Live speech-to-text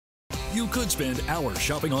You could spend hours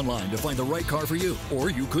shopping online to find the right car for you, or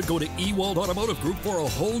you could go to Ewald Automotive Group for a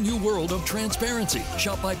whole new world of transparency.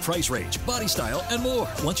 Shop by price range, body style, and more.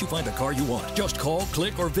 Once you find the car you want, just call,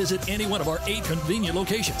 click, or visit any one of our 8 convenient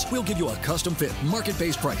locations. We'll give you a custom fit,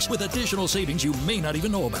 market-based price with additional savings you may not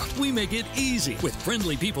even know about. We make it easy with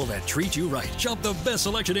friendly people that treat you right. Shop the best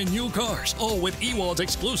selection in new cars, all with Ewald's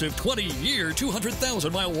exclusive 20-year,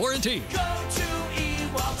 200,000-mile warranty. Go to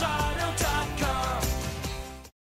ewaldauto.com.